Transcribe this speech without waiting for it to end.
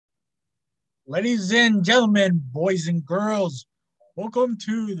Ladies and gentlemen, boys and girls, welcome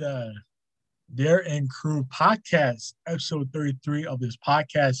to the Dare and Crew podcast, episode 33 of this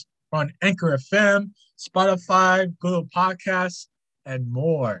podcast on Anchor FM, Spotify, Google Podcasts, and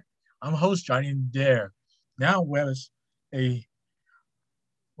more. I'm host Johnny Dare. Now we have a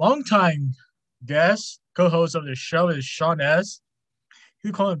longtime guest, co-host of the show is Sean S.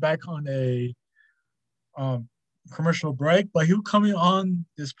 He's coming back on a um, commercial break, but he'll coming on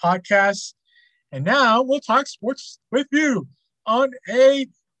this podcast. And now we'll talk sports with you on a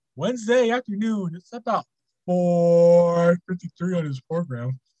Wednesday afternoon. It's about 4:53 on his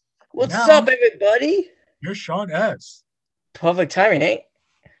program. What's Now up, everybody? here's Sean S. Perfect timing, eh?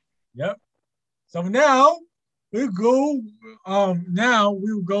 Yep. So now we go. Now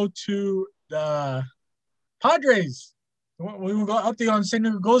we will go to the Padres. We will go update on San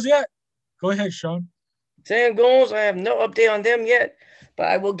Diego goals yet. Go ahead, Sean. Same goals. I have no update on them yet, but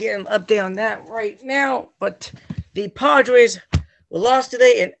I will get an update on that right now. But the Padres were lost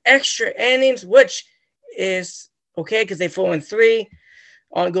today in extra innings, which is okay because they 4-3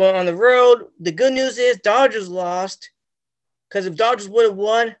 on going on the road. The good news is Dodgers lost because if Dodgers would have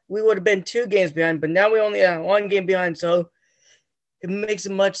won, we would have been 2 games behind. But now we only are 1 game behind, so it makes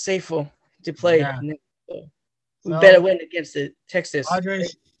it much safer to play. Yeah. We better win against the Texas.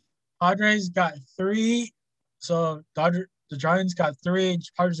 Padres got 3. So the Giants got 3.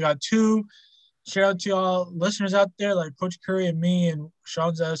 Padres got 2. Shout out to all listeners out there, like Coach Curry and me and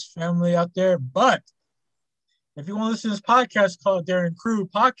Sean's family out there. But if you want to listen to this podcast called Dare and Crew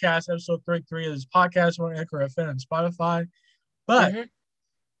Podcast, episode 33 of this podcast on Anchor FM and Spotify. But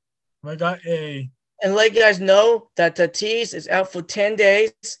we got and let you guys know that Tatis is out for 10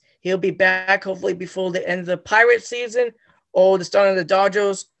 days. He'll be back hopefully before the end of the Pirates season or the start of the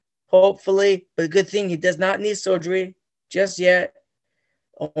Dodgers, hopefully. But a good thing he does not need surgery just yet.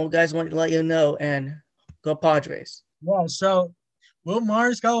 All guys want to let you know, and go Padres. Yeah, so Will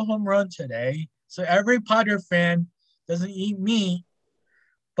Myers got a home run today. So every Padre fan doesn't eat meat.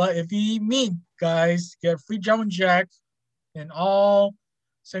 But if you eat meat, guys, get a free Jumpin' Jack in all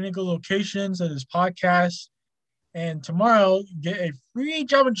San Diego locations of this podcast. And tomorrow, get a free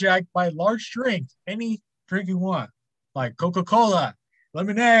Jumpin' Jack by large drink, any drink you want, like Coca-Cola,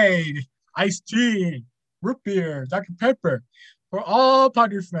 lemonade, iced tea, root beer, Dr. Pepper, for all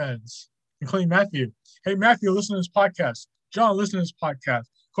Padre fans, including Matthew. Hey, Matthew, listen to this podcast. John, listen to this podcast.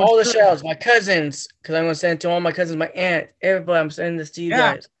 Coach all the shows, my cousins, because I'm going to send it to all my cousins, my aunt, everybody. I'm sending this to you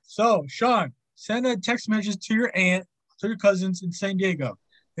guys. So, Sean, send a text message to your aunt, to your cousins in San Diego.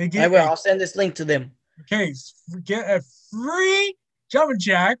 I will. I'll send this link to them. Okay, get a free Jumpin'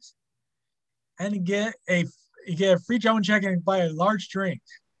 Jack, and you get a free Jumpin' Jack and buy a large drink.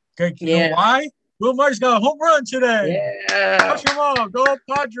 Okay, you know why? Will Myers got a home run today. Yeah. Touch them all. Go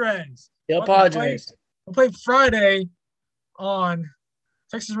Padres. Go Padres. We'll play Friday on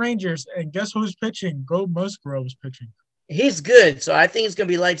Texas Rangers, and guess who's pitching? Go Musgrove's pitching. He's good, so I think it's going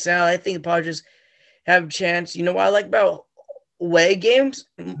to be lights out. I think the Padres have a chance. You know what I like about away games?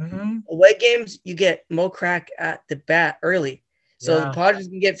 Away games, you get more crack at the bat early. So the Padres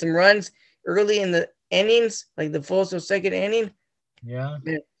can get some runs early in the innings, like the first or second inning. Yeah.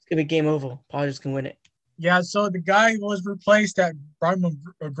 Man, it's going to be game over. Padres can win it. Yeah, so the guy was replaced at Brian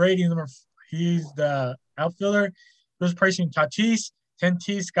McGrady. He's the outfielder. He was replacing Tatis.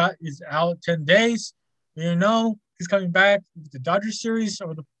 Tatis is out 10 days. You know, he's coming back with the Dodgers series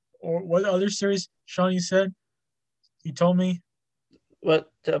or what other series, Sean, you said? He told me. Well,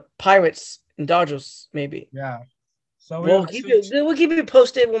 the Pirates and Dodgers, maybe. Yeah. So we'll keep you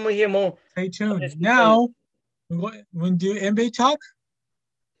posted when we hear more. Stay tuned. Now, we'll do NBA talk.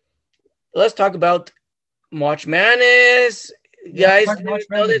 Let's talk about March Madness. Guys,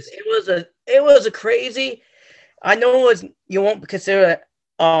 know this. It was a crazy. I know you won't consider it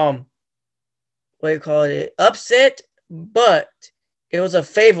what do you call it, upset, but it was a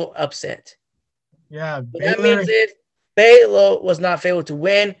favorable upset. Yeah, what that means is Baylor was not favored to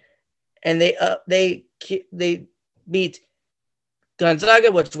win, and they beat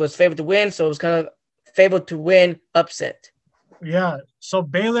Gonzaga, which was favored to win, so it was kind of favored to win upset. Yeah, so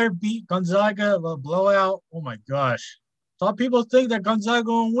Baylor beat Gonzaga, a blowout. Oh my gosh. Some people think that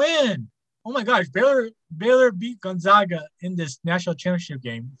Gonzaga will win. Oh my gosh, Baylor beat Gonzaga in this national championship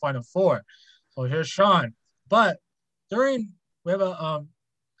game, Final Four. So here's Sean. But we have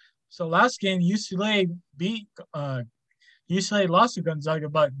so last game UCLA lost to Gonzaga,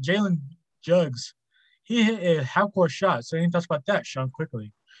 but Jalen Jugs, he hit a half-court shot. So any thoughts about that, Sean,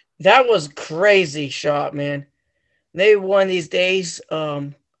 quickly? That was crazy shot, man. Maybe one of these days,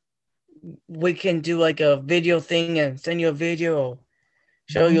 we can do like a video thing and send you a video.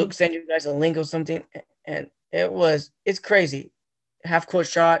 Mhm. Send you guys a link or something. And it's crazy. Half court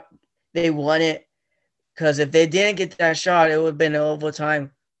shot, they won it. Because if they didn't get that shot, it would have been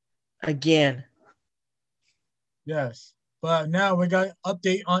overtime again. Yes. But now we got an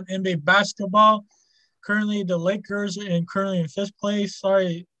update on NBA basketball. Currently, the Lakers and currently in fifth place.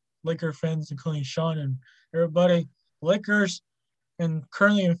 Sorry, Laker fans, including Sean and everybody. Lakers and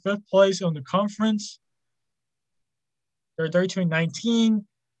currently in fifth place on the conference. They're 32-19.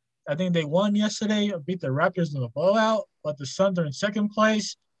 I think they won yesterday, beat the Raptors in a blowout. But the Suns are in second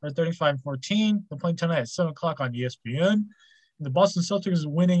place. They're 35-14. They're playing tonight at 7 o'clock on ESPN. And the Boston Celtics is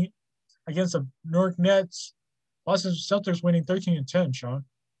winning against the New York Nets. Boston Celtics winning 13-10, Sean.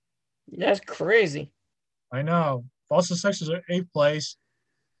 That's crazy. I know. Boston Celtics are eighth place.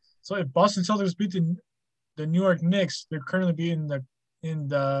 So if Boston Celtics beat the New York Knicks, they're currently be in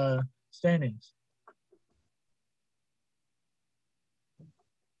the standings.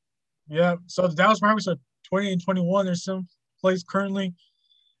 Yeah. So the Dallas Mavericks are 20-21. They're some place currently,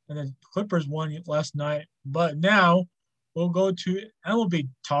 and the Clippers won last night. But now we'll go to MLB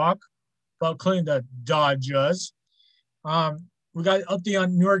talk about including the Dodgers. We got an update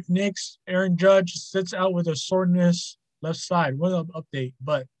on New York Knicks. Aaron Judge sits out with a soreness left side. What an update.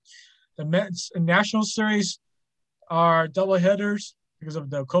 But the Mets and National Series are double headers because of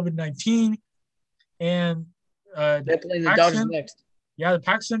the COVID-19. And They're playing the Dodgers Paxton, next. the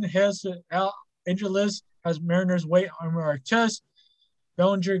Paxton has injury list, has Mariners weight on chest.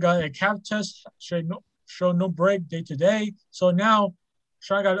 Bellinger got a calf test, show no break day to day. So now,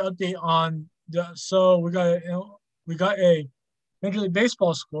 Sean got an update on so we got a Major League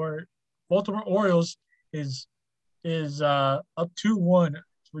Baseball score. Baltimore Orioles is up 2-1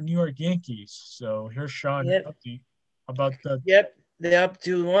 for New York Yankees. So here's Sean Yep. update about the. Yep. They're up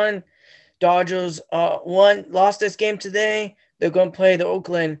 2-1. Dodgers lost this game today. They're going to play the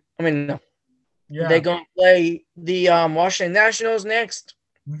Oakland. I mean, no. Yeah. They're going to play the Washington Nationals next.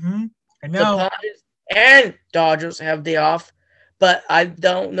 Mm-hmm. And The now Padres and Dodgers have the off, but I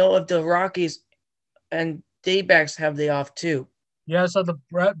don't know if the Rockies and D-backs have the off too. Yeah, so the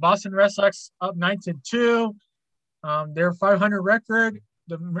Boston Red Sox up 9-2. Their 500 record.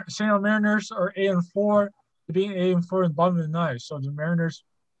 The St. Louis Mariners are 8-4. They're being 8-4 in the bottom of the ninth. So the Mariners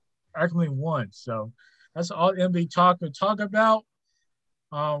actually won. So that's all NBA talk to talk about.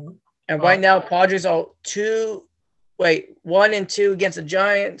 And right now, Padres are 1-2 against the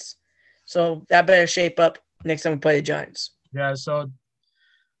Giants. So that better shape up next time we play the Giants. Yeah, so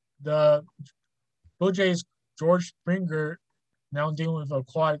the Blue Jays, George Springer, now dealing with a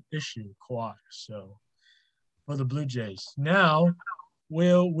quad issue. So for the Blue Jays. Now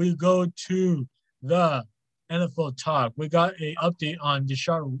we go to the NFL talk. We got an update on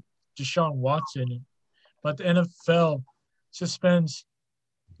Deshaun Watson, but the NFL suspends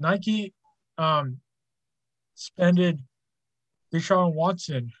Nike suspended Deshaun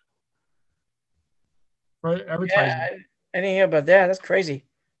Watson for advertising. Yeah, I didn't hear about that. That's crazy.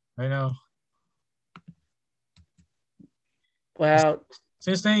 I know. Wow.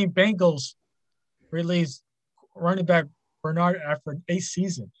 Cincinnati Bengals released running back Bernard after 8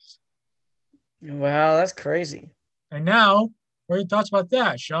 seasons. Wow, that's crazy. And now, what are your thoughts about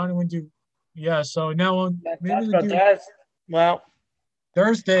that, Sean? So now on maybe we do that. Well,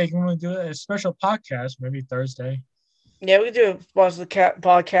 Thursday. We want to do a special podcast, maybe Thursday. Yeah, we do a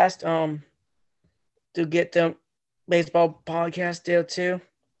podcast to get them baseball podcast deal too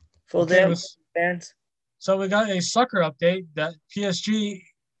for them fans. So we got a soccer update that PSG.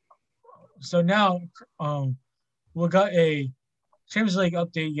 So now we got a Champions League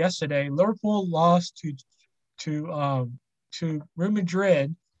update yesterday. Liverpool lost to Real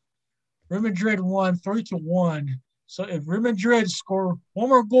Madrid. Real Madrid won 3-1. So if Real Madrid score one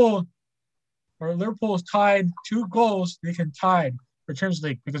more goal, or Liverpool is tied 2 goals, they can tie for Champions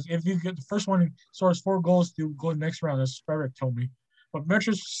League. Because if you get the first one scores 4 goals, you go to the next round. That's what Frederick told me. But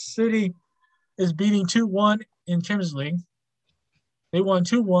Manchester City is beating 2-1 in Champions League. They won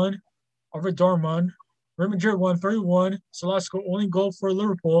 2-1 over Dortmund. Real Madrid won 3-1. Salah scored only goal for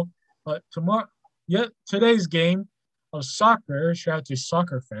Liverpool. But today's game of soccer, shout out to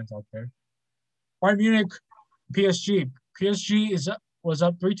soccer fans out there. Bayern Munich, PSG. PSG was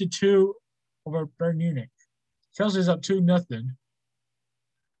up 3-2 over Bayern Munich. Chelsea's up 2-0.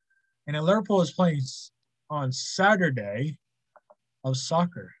 And then Liverpool is playing on Saturday of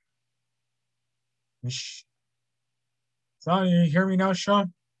soccer. Sean, you hear me now,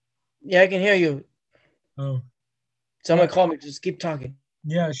 Sean? Yeah, I can hear you. Oh. Someone call me. Just keep talking.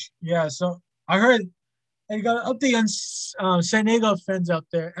 Yeah. So I heard they got an update on San Diego fans out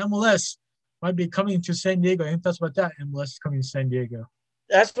there. MLS might be coming to San Diego. Any thoughts about that? MLS is coming to San Diego.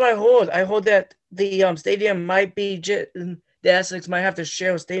 That's what I hold. I hold that the stadium might be the Aztecs might have to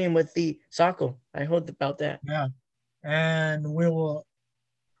share a stadium with the soccer. I hold about that. Yeah, and we will.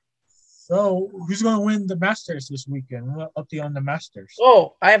 So, who's going to win the Masters this weekend? What update on the Masters?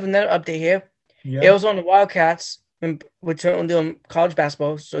 Oh, I have another update here. Yeah, Arizona Wildcats, and we're doing college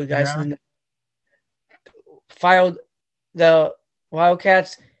basketball, so you guys yeah, filed the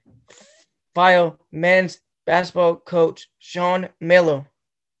Wildcats file men's basketball coach Sean Miller.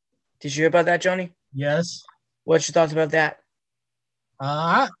 Did you hear about that, Johnny? yes. What's your thoughts about that?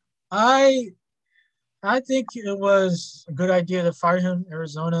 Uh, I I think it was a good idea to fire him,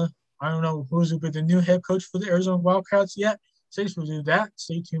 Arizona. I don't know who's will be the new head coach for the Arizona Wildcats yet. Saints will do that.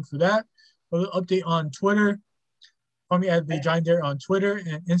 Stay tuned for that. For the update on Twitter, find me at the Giant Dare on Twitter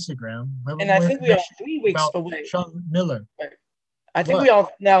and Instagram. I have And I more think we are information 3 weeks about away. Sean Miller. I think What? we are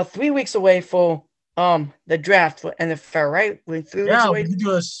now 3 weeks away for the draft for NFL, right? We're 3 weeks Yeah, away. we can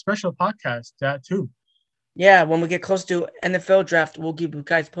do a special podcast that too. Yeah, when we get close to NFL draft, we'll keep you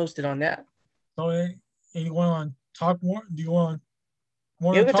guys posted on that. So, you want to talk more? Do you want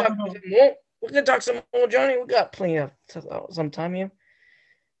more Yeah, to we can talk talk about? some more. We can talk some more, Johnny. We got plenty of some time here.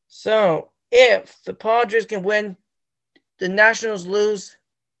 So, if the Padres can win, the Nationals lose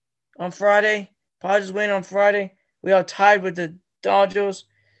on Friday. Padres win on Friday. We are tied with the Dodgers.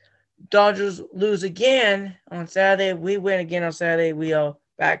 Dodgers lose again on Saturday. We win again on Saturday. We are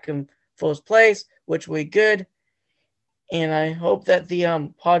back in first place, which we good. And I hope that the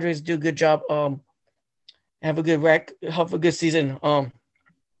Padres do a good job. Have a good have a good season. They're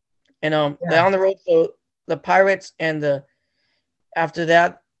Yeah, on the road for the Pirates, and after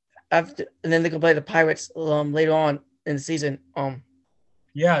that, and then they can play the Pirates later on in the season.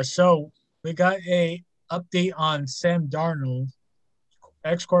 yeah. So we got a update on Sam Darnold,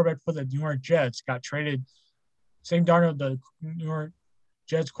 ex-quarterback for the New York Jets, got traded. Sam Darnold, the New York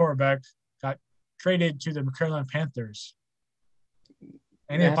Jets quarterback, got traded to the Carolina Panthers.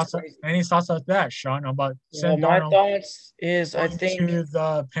 That's crazy. Any thoughts on that, Sean? About Well, Sam my Darnold thoughts is going to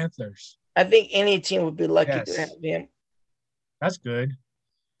the Panthers? I think any team would be lucky to have Yes, him. that's good.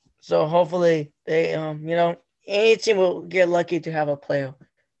 So hopefully they any team will get lucky to have a player,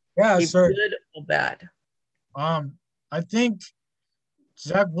 Yeah, if sir. good or bad. I think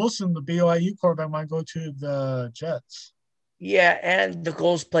Zach Wilson, the BYU quarterback, might go to the Jets. Yeah, and the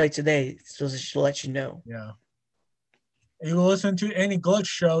goals played today, so just to let you know. Yeah. You will listen to any Glitch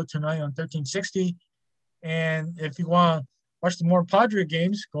show tonight on 1360. And if you want to watch the more Padre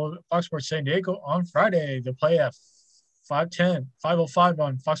games, go to Fox Sports San Diego on Friday. They play at 5:05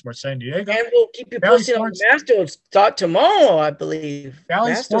 on Fox Sports San Diego. And we'll keep you Valley posted on Sports, the Masters start tomorrow, I believe.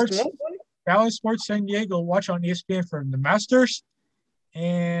 Valley Masters Sports, tomorrow. Valley Sports San Diego. Watch on ESPN for the Masters.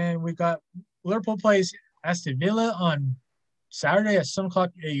 And we got Liverpool plays Aston Villa on Saturday at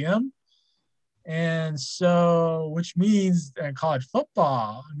 7:00 a.m. And so, which means that college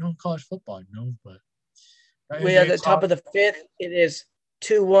football, no college football, no, but We are at NBA the top talk. of the fifth. It is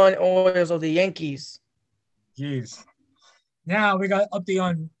 2-1 Orioles of the Yankees. Jeez. Now we got an update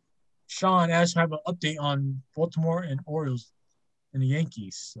on Sean. As have an update on Baltimore and Orioles and the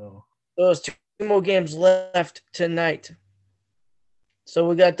Yankees. So There's two more games left tonight. So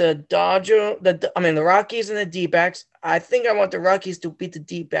we got the the Rockies and the D-backs. I think I want the Rockies to beat the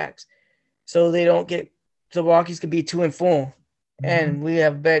D-backs, so they don't get the Rockies could be 2-4, and we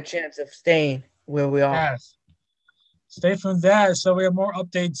have a better chance of staying where we are. yes, stay from that. So we have more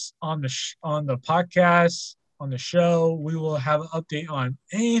updates on the podcast on the show. We will have an update on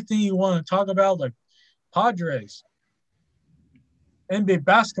anything you want to talk about, like Padres, NBA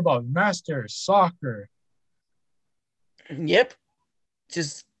basketball, Masters, soccer. Yep.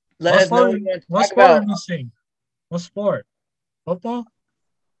 Just What let us know sport? what you want to What talk sport are about. we missing? What sport? Football?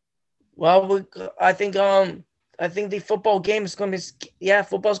 Well, I think the football game is going to be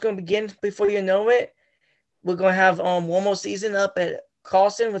football's going to begin before you know it. We're going to have one more season up at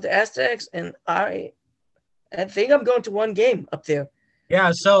Carlson with the Aztecs, and I think I'm going to one game up there.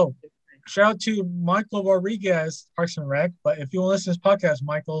 Yeah. So shout out to Michael Rodriguez, Parks and Rec. But if you want to listen to this podcast,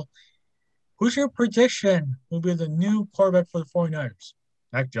 Michael, who's your prediction will be the new quarterback for the 49ers?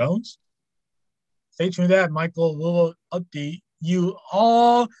 Mac Jones? Stay tuned to that, Michael. We'll update you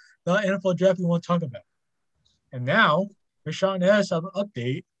all the NFL draft we want to talk about. And now, Rashawn and S have an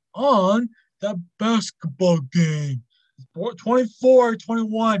update on the basketball game.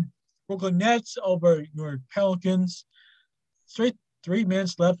 24-21. Brooklyn Nets over New York Pelicans. 3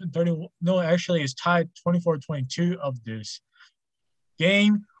 minutes left and 30. No, actually, it's tied 24-22 of this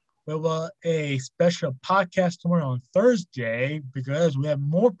game. We have a special podcast tomorrow on Thursday because we have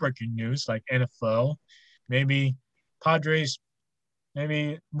more breaking news like NFL, maybe Padres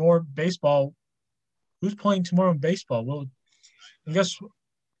maybe more baseball. Who's playing tomorrow in baseball? Well, and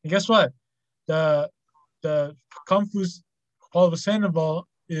guess what? The the Kung Fu Hall of Sandoval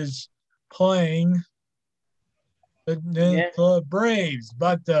is playing Yeah. the Braves,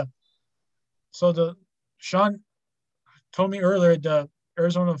 but the Sean told me earlier the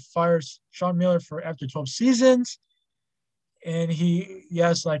Arizona fires Sean Miller for after 12 seasons, and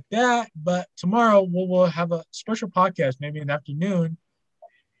yes like that. But tomorrow we'll have a special podcast, maybe in the afternoon.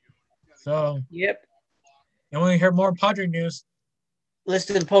 So Yep. you want to hear more Padre news? Let's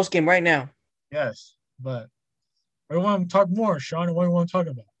do the post game right now. Yes, but we want to talk more, Sean. What do you want to talk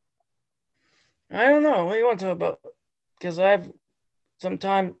about? I don't know. What do you want to talk about? Because I have some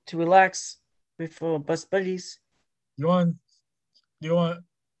time to relax with bus buddies. You want? Do you want?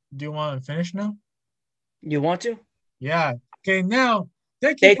 Do you want to finish now? You want to? Yeah. Okay. Now,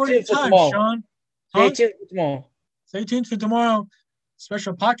 thank you Stay for your tuned for time, tomorrow. Sean. Stay Huh? tuned for tomorrow. Stay tuned for tomorrow.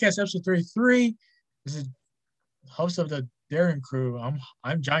 Special podcast episode 33. This is host of the Darren Crew.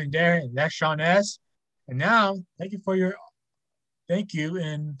 I'm Johnny Darren, and that's Sean S. And now, thank you,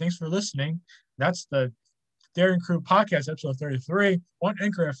 and thanks for listening. That's the Darren Crew podcast episode 33 on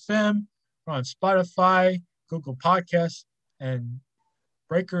Anchor FM. We're on Spotify, Google Podcasts, and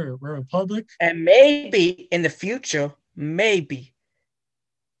Breaker Republic. And maybe in the future, maybe.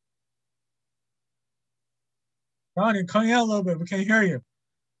 Sean, you're cutting out a little bit. We can't hear you.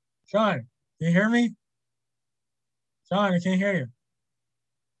 Sean, can you hear me? Sean, I can't hear you.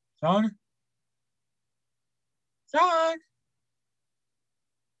 Sean? Sean?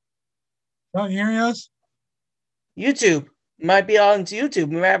 Sean, you hearing us? YouTube might be on to YouTube.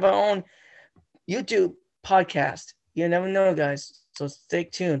 We might have our own YouTube podcast. You never know, guys. So stay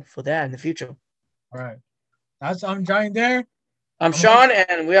tuned for that in the future. All right. I'm Johnny Darren. I'm Sean,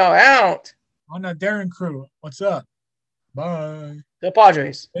 and we are out. On the Darren Crew. What's up? Bye. The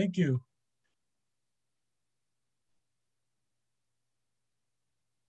Padres. Thank you.